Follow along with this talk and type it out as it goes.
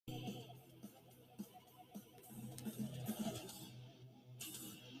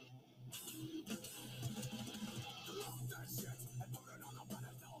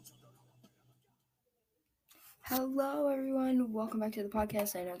Hello, everyone. Welcome back to the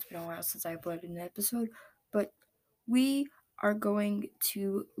podcast. I know it's been a while since I uploaded an episode, but we are going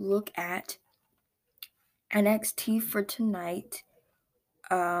to look at NXT for tonight.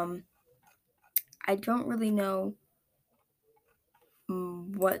 I don't really know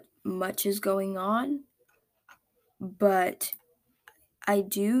what much is going on, but I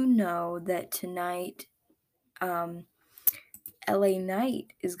do know that tonight, LA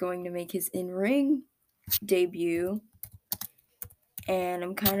Knight is going to make his in-ring debut, and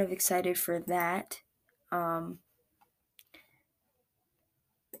I'm kind of excited for that.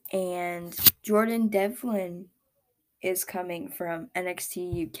 And Jordan Devlin is coming from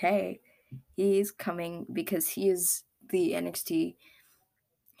NXT UK. He's coming because he is the NXT.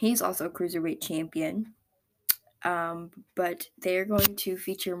 He's also a cruiserweight champion. But they're going to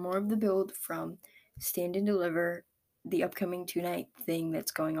feature more of the build from Stand and Deliver, the upcoming 2-night thing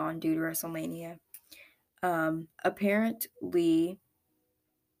that's going on due to WrestleMania. Apparently,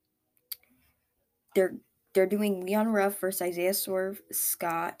 they're doing Leon Ruff versus Isaiah Swerve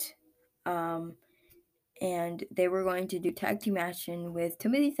Scott. And they were going to do tag team action with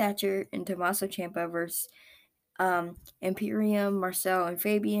Timothy Thatcher and Tommaso Ciampa versus Imperium, Marcel, and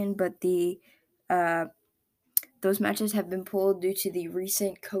Fabian, but those matches have been pulled due to the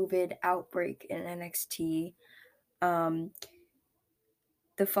recent COVID outbreak in NXT.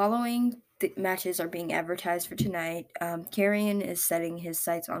 The following matches are being advertised for tonight. KARION is setting his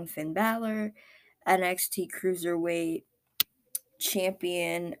sights on Finn Balor. NXT Cruiserweight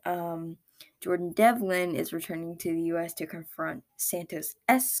Champion Jordan Devlin is returning to the U.S. to confront SANTOS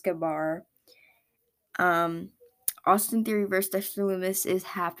ESCOBAR. Austin Theory versus Dexter LUMIS is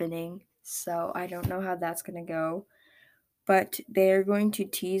happening, so I don't know how that's going to go. But they're going to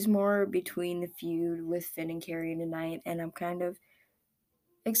tease more between the feud with Finn and KARION tonight, and I'm kind of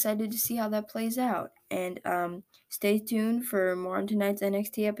excited to see how that plays out. And stay tuned for more on tonight's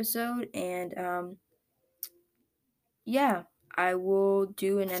NXT episode, and yeah, I will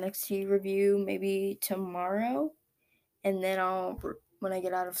do an NXT review maybe tomorrow, and then when I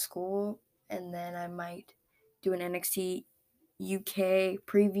get out of school, and then I might do an NXT UK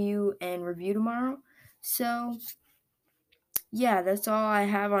preview and review tomorrow. So yeah, that's all I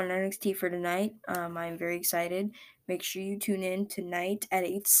have on NXT for tonight. I'm very excited. Make sure you tune in tonight at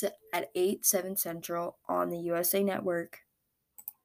 8, 7 Central on the USA Network.